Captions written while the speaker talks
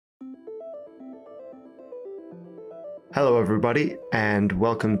Hello, everybody, and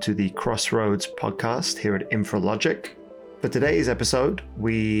welcome to the Crossroads podcast here at InfraLogic. For today's episode,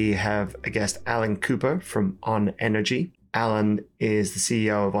 we have a guest, Alan Cooper from On Energy. Alan is the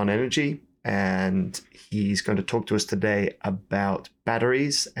CEO of On Energy, and he's going to talk to us today about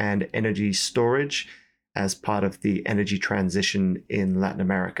batteries and energy storage as part of the energy transition in Latin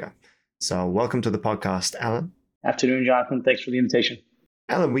America. So welcome to the podcast, Alan. Afternoon, Jonathan. Thanks for the invitation.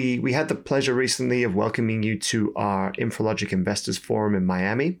 Alan, we had the pleasure recently of welcoming you to our InfraLogic Investors Forum in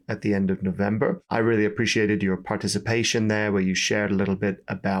Miami at the end of November. I really appreciated your participation there, where you shared a little bit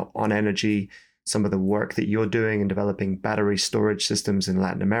about On Energy, some of the work that you're doing in developing battery storage systems in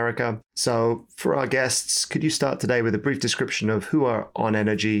Latin America. So for our guests, could you start today with a brief description of who are On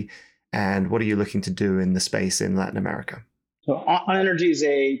Energy and what are you looking to do in the space in Latin America? So On Energy is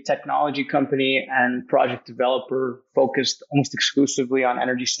a technology company and project developer focused almost exclusively on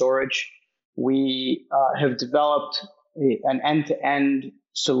energy storage. We have developed an end-to-end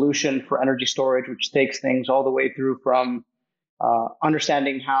solution for energy storage, which takes things all the way through from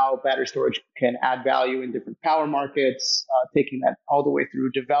understanding how battery storage can add value in different power markets, taking that all the way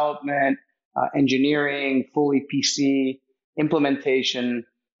through development, engineering, full EPC, implementation,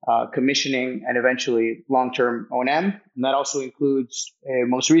 commissioning, and eventually long-term O&M. And that also includes,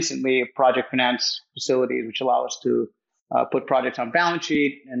 most recently, project finance facilities, which allow us to put projects on balance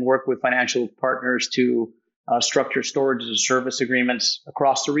sheet and work with financial partners to structure storage as a service agreements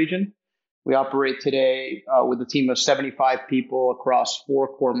across the region. We operate today with a team of 75 people across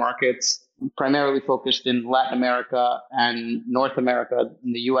 4 core markets, primarily focused in Latin America and North America,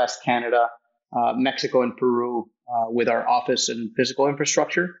 in the US, Canada, Mexico, and Peru, with our office and physical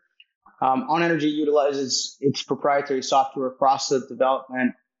infrastructure. On Energy utilizes its proprietary software across the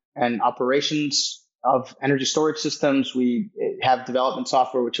development and operations of energy storage systems. We have development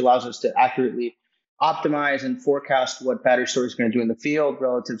software which allows us to accurately optimize and forecast what battery storage is going to do in the field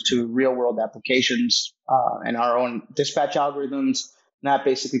relative to real-world applications and our own dispatch algorithms. And that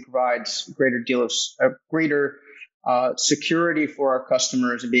basically provides greater security for our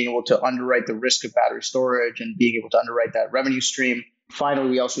customers and being able to underwrite the risk of battery storage and being able to underwrite that revenue stream. Finally,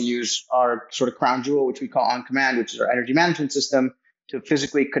 we also use our sort of crown jewel, which we call On Command, which is our energy management system, to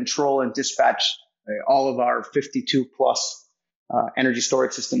physically control and dispatch all of our 52 plus energy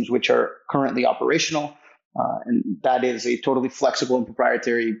storage systems, which are currently operational. And that is a totally flexible and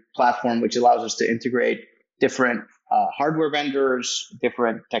proprietary platform, which allows us to integrate different hardware vendors,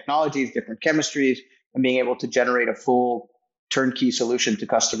 different technologies, different chemistries, and being able to generate a full turnkey solution to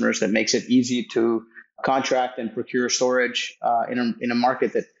customers that makes it easy to contract and procure storage in a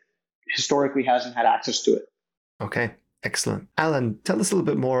market that historically hasn't had access to it. Okay, excellent. Alan, tell us a little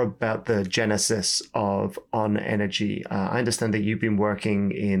bit more about the genesis of On Energy. I understand that you've been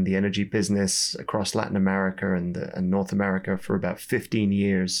working in the energy business across Latin America and North America for about 15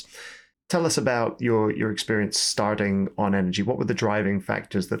 years. Tell us about your experience starting On Energy. What were the driving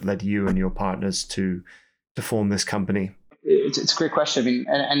factors that led you and your partners to form this company? It's a great question. I mean,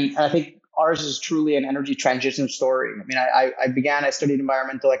 and I think ours is truly an energy transition story. I mean, I studied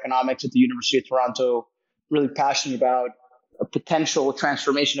environmental economics at the University of Toronto, really passionate about a potential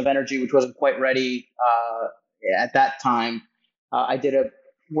transformation of energy, which wasn't quite ready at that time. I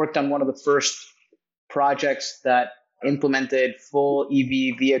worked on one of the first projects that implemented full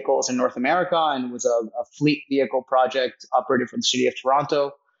EV vehicles in North America, and it was a fleet vehicle project operated from the city of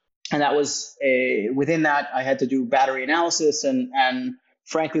Toronto. And that was within that, I had to do battery analysis, and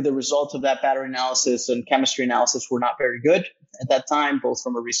frankly, the results of that battery analysis and chemistry analysis were not very good at that time, both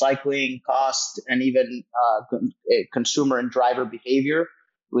from a recycling cost and even consumer and driver behavior.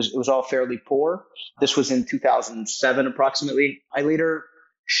 It was all fairly poor. This was in 2007 approximately. I later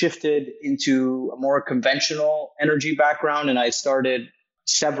shifted into a more conventional energy background, and I started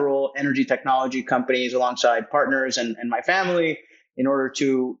several energy technology companies alongside partners and my family in order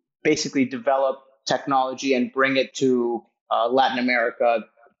to basically develop technology and bring it to Latin America,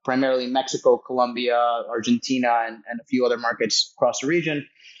 primarily Mexico, Colombia, Argentina, and a few other markets across the region.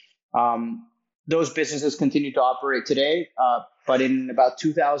 Those businesses continue to operate today, but in about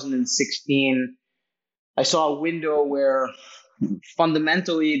 2016, I saw a window where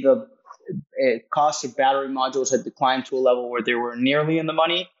fundamentally the cost of battery modules had declined to a level where they were nearly in the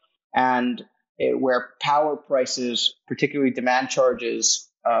money, and where power prices, particularly demand charges,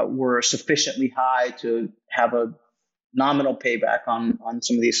 were sufficiently high to have a nominal payback on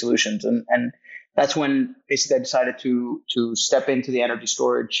some of these solutions. And that's when basically I decided to step into the energy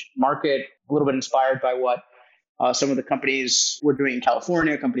storage market, a little bit inspired by what some of the companies were doing in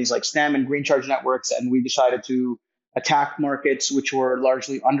California, companies like STEM and Green Charge Networks. And we decided to attack markets which were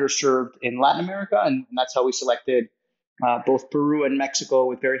largely underserved in Latin America. And that's how we selected both Peru and Mexico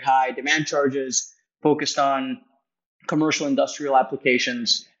with very high demand charges, focused on commercial industrial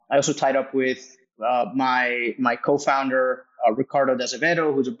applications. I also tied up with my co-founder, Ricardo de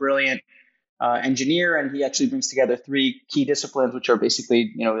Azevedo, who's a brilliant engineer, and he actually brings together three key disciplines, which are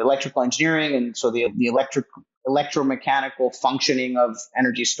basically, electrical engineering, and so the electromechanical functioning of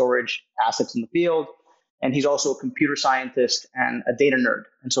energy storage assets in the field. And he's also a computer scientist and a data nerd.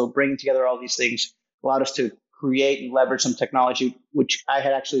 And so bringing together all these things allowed us to create and leverage some technology, which I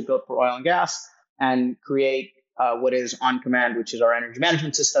had actually built for oil and gas, and create what is OnCommand, which is our energy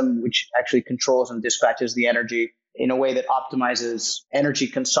management system, which actually controls and dispatches the energy in a way that optimizes energy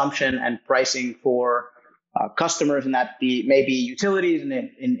consumption and pricing for customers, and that may be utilities, and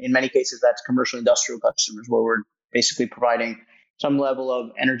in many cases that's commercial industrial customers, where we're basically providing some level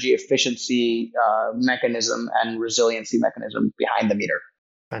of energy efficiency mechanism and resiliency mechanism behind the meter.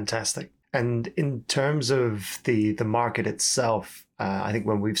 Fantastic. And in terms of the market itself, I think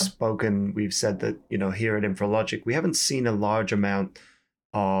when we've spoken, we've said that, here at InfraLogic, we haven't seen a large amount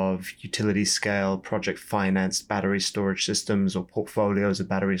of utility scale project financed battery storage systems or portfolios of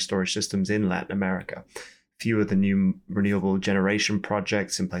battery storage systems in Latin America. Few of the new renewable generation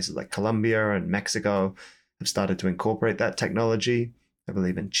projects in places like Colombia and Mexico have started to incorporate that technology. I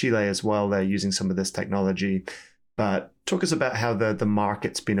believe in Chile as well, they're using some of this technology. But talk us about how the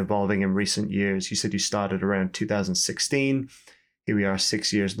market's been evolving in recent years. You said you started around 2016. Here we are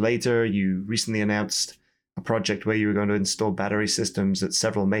 6 years later. You recently announced a project where you were going to install battery systems at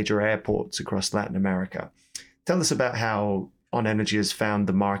several major airports across Latin America. Tell us about how On Energy has found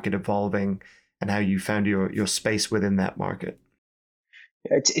the market evolving and how you found your space within that market.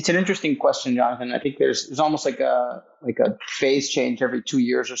 It's an interesting question, Jonathan. I think there's almost like a phase change every 2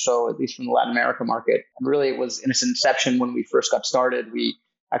 years or so, at least from the Latin America market. And really, it was in its inception when we first got started. We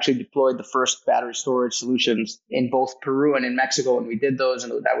actually deployed the first battery storage solutions in both Peru and in Mexico, and we did those,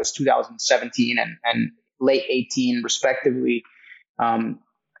 and that was 2017 and late 18, respectively. From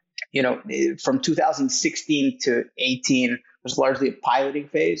 2016 to 18 was largely a piloting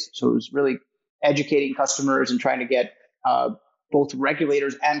phase. So it was really educating customers and trying to get both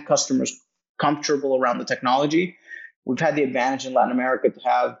regulators and customers comfortable around the technology. We've had the advantage in Latin America to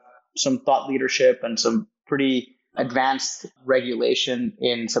have some thought leadership and some pretty advanced regulation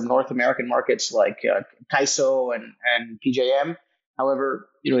in some North American markets like CAISO and PJM. However,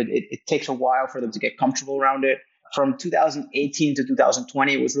 it takes a while for them to get comfortable around it. From 2018 to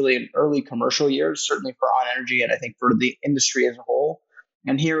 2020, it was really an early commercial year, certainly for On Energy and I think for the industry as a whole.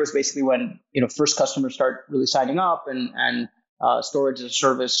 And here was basically when first customers start really signing up and storage as a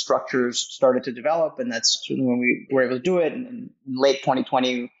service structures started to develop, and that's certainly when we were able to do it. And in late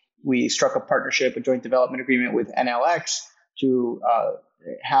 2020, we struck a partnership, a joint development agreement with NLX to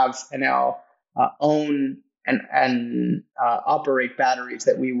have NL own and operate batteries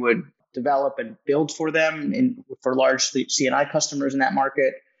that we would develop and build for them for large C&I customers in that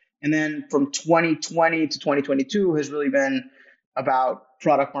market. And then from 2020 to 2022 has really been about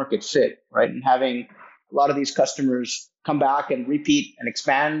product market fit, right? And having a lot of these customers come back and repeat and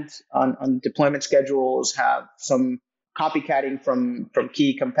expand on deployment schedules, have some copycatting from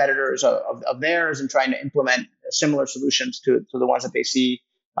key competitors of theirs, and trying to implement similar solutions to the ones that they see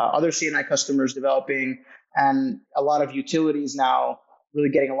other C&I customers developing. And a lot of utilities now really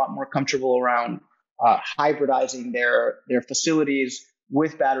getting a lot more comfortable around hybridizing their facilities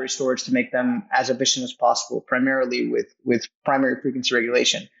with battery storage to make them as efficient as possible, primarily with primary frequency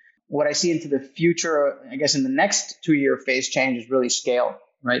regulation. What I see into the future, I guess in the next 2-year phase change, is really scale,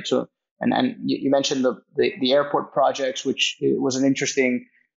 right? So, and you mentioned the airport projects, which was an interesting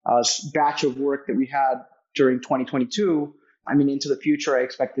batch of work that we had during 2022. I mean, into the future, I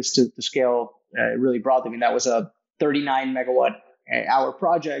expect this to scale really broadly. I mean, that was a 39 megawatt hour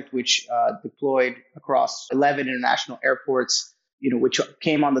project, which deployed across 11 international airports, which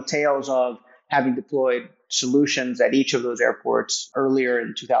came on the tails of having deployed solutions at each of those airports earlier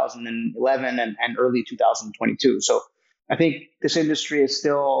in 2011 and early 2022. So I think this industry is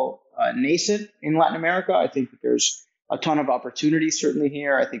still nascent in Latin America. I think that there's a ton of opportunities certainly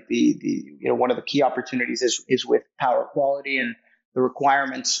here. I think the one of the key opportunities is with power quality and the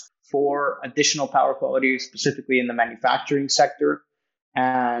requirements for additional power quality, specifically in the manufacturing sector.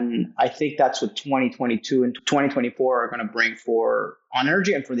 And I think that's what 2022 and 2024 are going to bring for On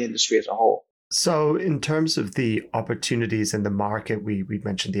Energy and for the industry as a whole. So in terms of the opportunities in the market, we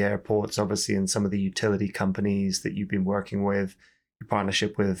mentioned the airports, obviously, and some of the utility companies that you've been working with, your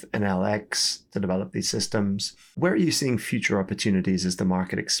partnership with NLX to develop these systems. Where are you seeing future opportunities as the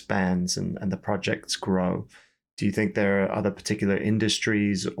market expands and the projects grow? Do you think there are other particular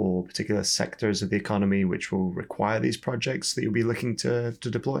industries or particular sectors of the economy which will require these projects that you'll be looking to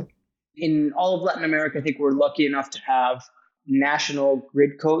deploy? In all of Latin America, I think we're lucky enough to have national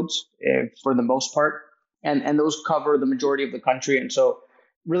grid codes for the most part, and those cover the majority of the country. And so,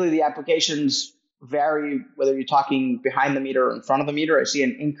 really, the applications vary whether you're talking behind the meter or in front of the meter. I see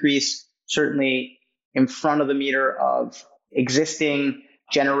an increase certainly in front of the meter of existing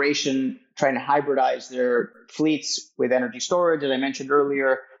generation trying to hybridize their fleets with energy storage, as I mentioned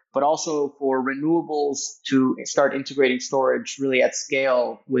earlier, but also for renewables to start integrating storage really at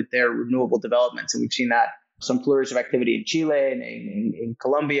scale with their renewable developments. And we've seen that some flurries of activity in Chile and in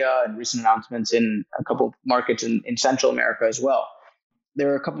Colombia, and recent announcements in a couple of markets in Central America as well.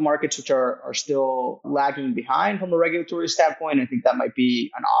 There are a couple of markets which are still lagging behind from a regulatory standpoint. I think that might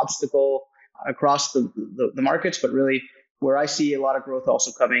be an obstacle across the markets, but really where I see a lot of growth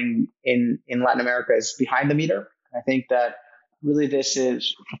also coming in Latin America is behind the meter. I think that really this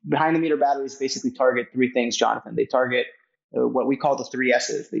is behind the meter batteries basically target three things, Jonathan. They target what we call the three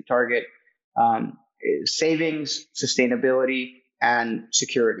S's. They target savings, sustainability, and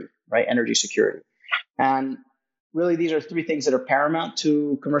security, right? Energy security. And really, these are three things that are paramount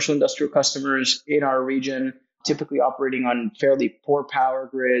to commercial industrial customers in our region, typically operating on fairly poor power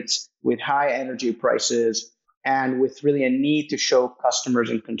grids with high energy prices and with really a need to show customers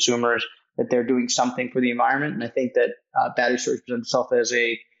and consumers that they're doing something for the environment. And I think that battery storage presents itself as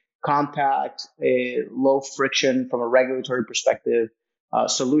a compact, a low friction from a regulatory perspective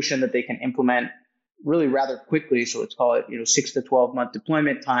solution that they can implement really rather quickly. So let's call it 6 to 12 month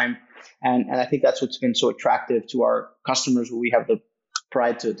deployment time. And I think that's what's been so attractive to our customers who we have the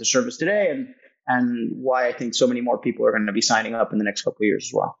pride to service today, and why I think so many more people are going to be signing up in the next couple of years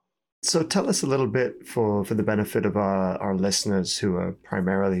as well. So tell us a little bit for the benefit of our listeners who are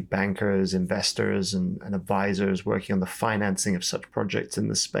primarily bankers, investors, and advisors working on the financing of such projects in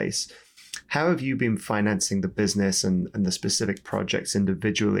the space. How have you been financing the business and the specific projects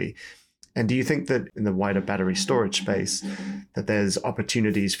individually? And do you think that in the wider battery storage space, that there's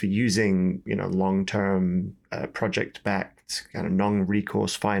opportunities for using, long-term project-backed kind of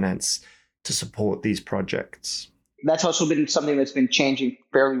non-recourse finance to support these projects? That's also been something that's been changing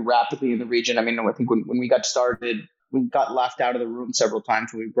fairly rapidly in the region. I mean, I think when we got started, we got laughed out of the room several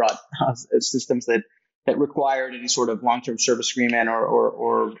times when we brought systems that required any sort of long-term service agreement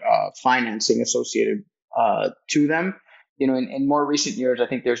or financing associated to them. In more recent years, I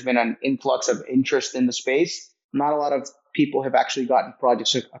think there's been an influx of interest in the space. Not a lot of people have actually gotten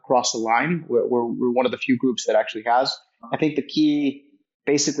projects across the line. We're one of the few groups that actually has. I think the key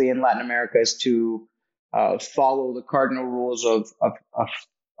basically in Latin America is to follow the cardinal rules of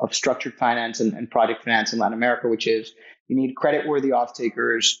structured finance and project finance in Latin America, which is you need creditworthy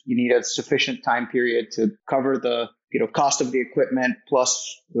off-takers, you need a sufficient time period to cover the cost of the equipment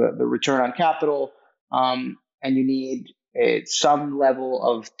plus the return on capital, and you need some level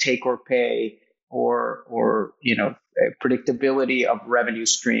of take or pay or predictability of revenue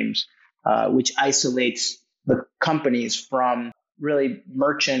streams, which isolates the companies from really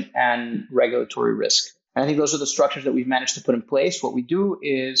merchant and regulatory risk. And I think those are the structures that we've managed to put in place. What we do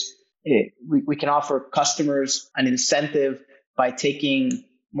is we can offer customers an incentive by taking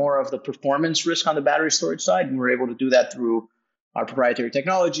more of the performance risk on the battery storage side. And we're able to do that through our proprietary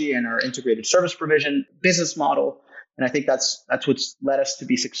technology and our integrated service provision business model. And I think that's what's led us to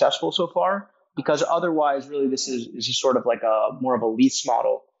be successful so far, because otherwise, really, this is sort of like more of a lease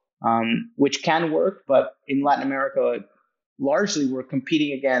model, which can work. But in Latin America, largely we're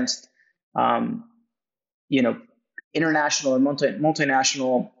competing against international and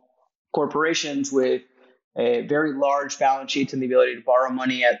multinational corporations with a very large balance sheets and the ability to borrow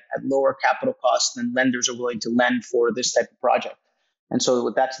money at lower capital costs than lenders are willing to lend for this type of project. And so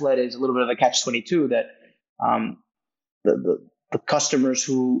what that's led is a little bit of a catch-22 that the customers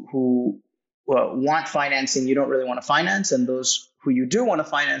who want financing, you don't really want to finance, and those who you do want to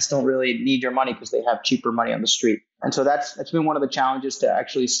finance don't really need your money because they have cheaper money on the street. And so that's been one of the challenges to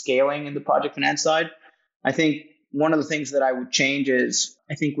actually scaling in the project finance side. I think one of the things that I would change is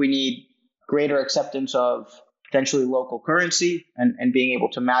I think we need greater acceptance of potentially local currency and being able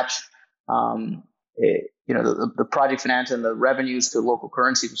to match the project finance and the revenues to local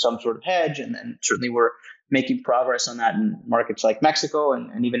currency with some sort of hedge. And then certainly we're making progress on that in markets like Mexico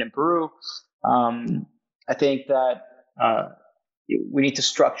and even in Peru. I think that we need to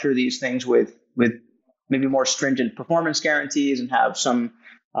structure these things with maybe more stringent performance guarantees and have some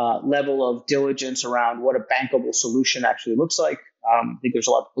level of diligence around what a bankable solution actually looks like. I think there's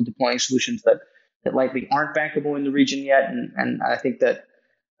a lot of people deploying solutions that likely aren't bankable in the region yet. And I think that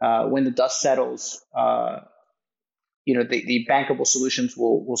when the dust settles, the bankable solutions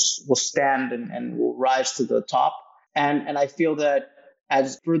will stand and will rise to the top. And I feel that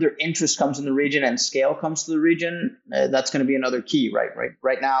as further interest comes in the region and scale comes to the region, that's going to be another key, right?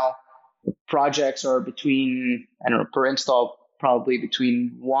 Right now, projects are between, I don't know, per install, probably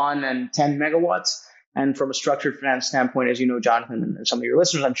between 1 and 10 megawatts. And from a structured finance standpoint, as you know, Jonathan, and some of your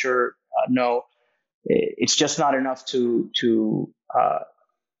listeners, I'm sure, know, it's just not enough to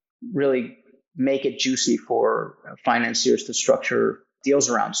really make it juicy for financiers to structure deals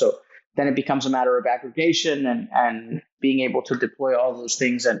around. So then it becomes a matter of aggregation and being able to deploy all those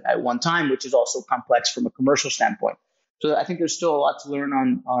things at one time, which is also complex from a commercial standpoint. So I think there's still a lot to learn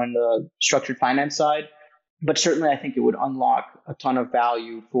on the structured finance side, but certainly I think it would unlock a ton of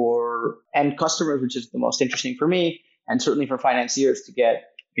value for end customers, which is the most interesting for me, and certainly for financiers to get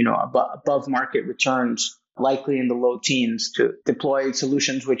above market returns, likely in the low teens, to deploy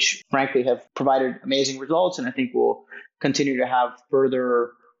solutions which frankly have provided amazing results, and I think will continue to have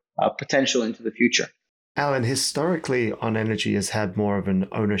further potential into the future. Alan, historically, On Energy has had more of an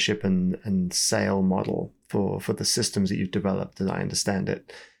ownership and sale model for the systems that you've developed, as I understand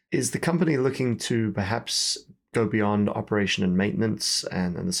it. Is the company looking to perhaps go beyond operation and maintenance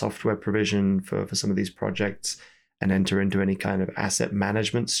and the software provision for some of these projects and enter into any kind of asset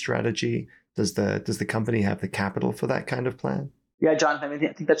management strategy? Does the company have the capital for that kind of plan? Yeah, Jonathan, I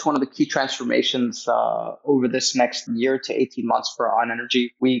think that's one of the key transformations over this next year to 18 months for On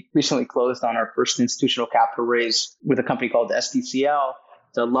Energy. We recently closed on our first institutional capital raise with a company called SDCL.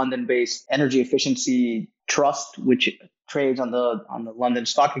 It's a London-based energy efficiency trust, which trades on the London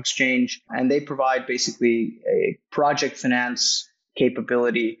Stock Exchange. And they provide basically a project finance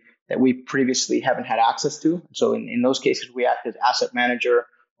capability that we previously haven't had access to. So in those cases, we act as asset manager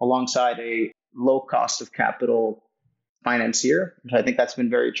alongside a low cost of capital financier. So I think that's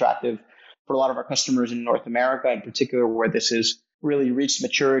been very attractive for a lot of our customers in North America, in particular, where this has really reached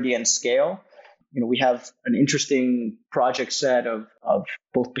maturity and scale. We have an interesting project set of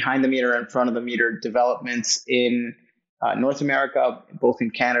both behind the meter and front of the meter developments in North America, both in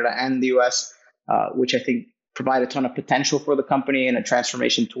Canada and the US, which I think provide a ton of potential for the company and a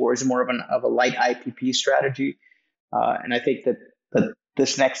transformation towards more of a light IPP strategy. And I think that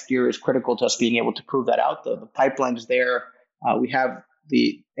this next year is critical to us being able to prove that out. The pipeline is there. We have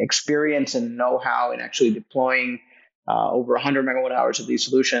the experience and know-how in actually deploying over 100 megawatt hours of these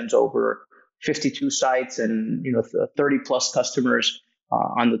solutions over 52 sites and 30 plus customers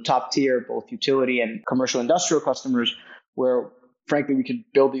on the top tier, both utility and commercial industrial customers, where frankly we could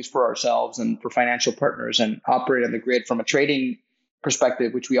build these for ourselves and for financial partners and operate on the grid from a trading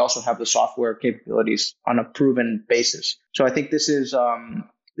perspective, which we also have the software capabilities on a proven basis. So I think this is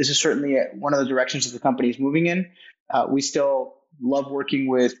certainly one of the directions that the company is moving in. We still love working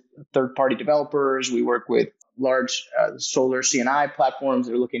with third-party developers. We work with large solar C&I platforms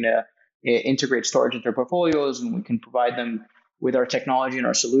that are looking to integrate storage into their portfolios, and we can provide them with our technology and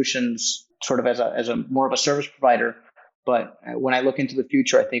our solutions sort of as a more of a service provider. But when I look into the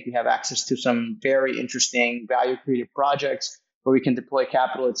future, I think we have access to some very interesting value creative projects where we can deploy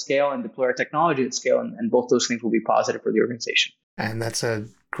capital at scale and deploy our technology at scale. And both those things will be positive for the organization. And that's a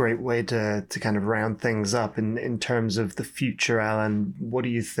great way to kind of round things up. In terms of the future, Alan, what do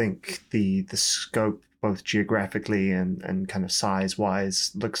you think the scope, both geographically and kind of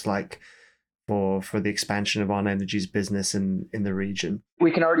size-wise, looks like for the expansion of On Energy's business in the region?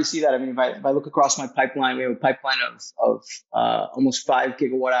 We can already see that. I mean, if I look across my pipeline, we have a pipeline of almost 5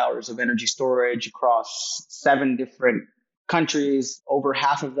 gigawatt hours of energy storage across 7 different countries. Over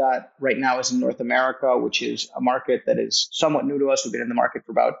half of that right now is in North America, which is a market that is somewhat new to us. We've been in the market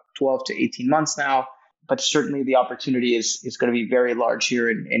for about 12 to 18 months now, but certainly the opportunity is going to be very large here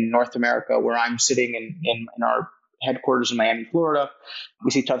in North America, where I'm sitting in our headquarters in Miami, Florida.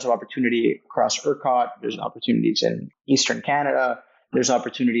 We see tons of opportunity across ERCOT. There's opportunities in Eastern Canada. There's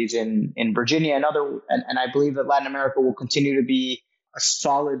opportunities in Virginia and I believe that Latin America will continue to be a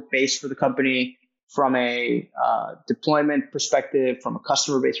solid base for the company from a deployment perspective, from a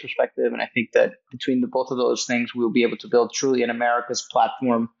customer base perspective. And I think that between both of those things, we'll be able to build truly an America's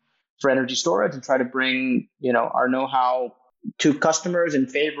platform for energy storage and try to bring, our know-how to customers in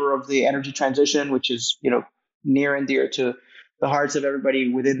favor of the energy transition, which is, near and dear to the hearts of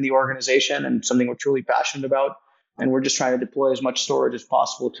everybody within the organization and something we're truly passionate about. And we're just trying to deploy as much storage as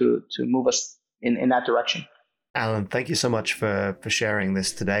possible to move us in that direction. Alan, thank you so much for sharing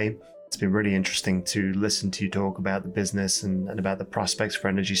this today. It's been really interesting to listen to you talk about the business and about the prospects for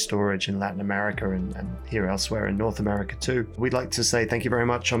energy storage in Latin America and here elsewhere in North America too. We'd like to say thank you very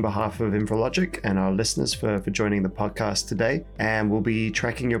much on behalf of InfraLogic and our listeners for joining the podcast today. And we'll be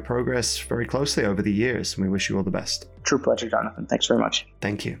tracking your progress very closely over the years. And we wish you all the best. True pleasure, Jonathan. Thanks very much.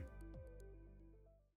 Thank you.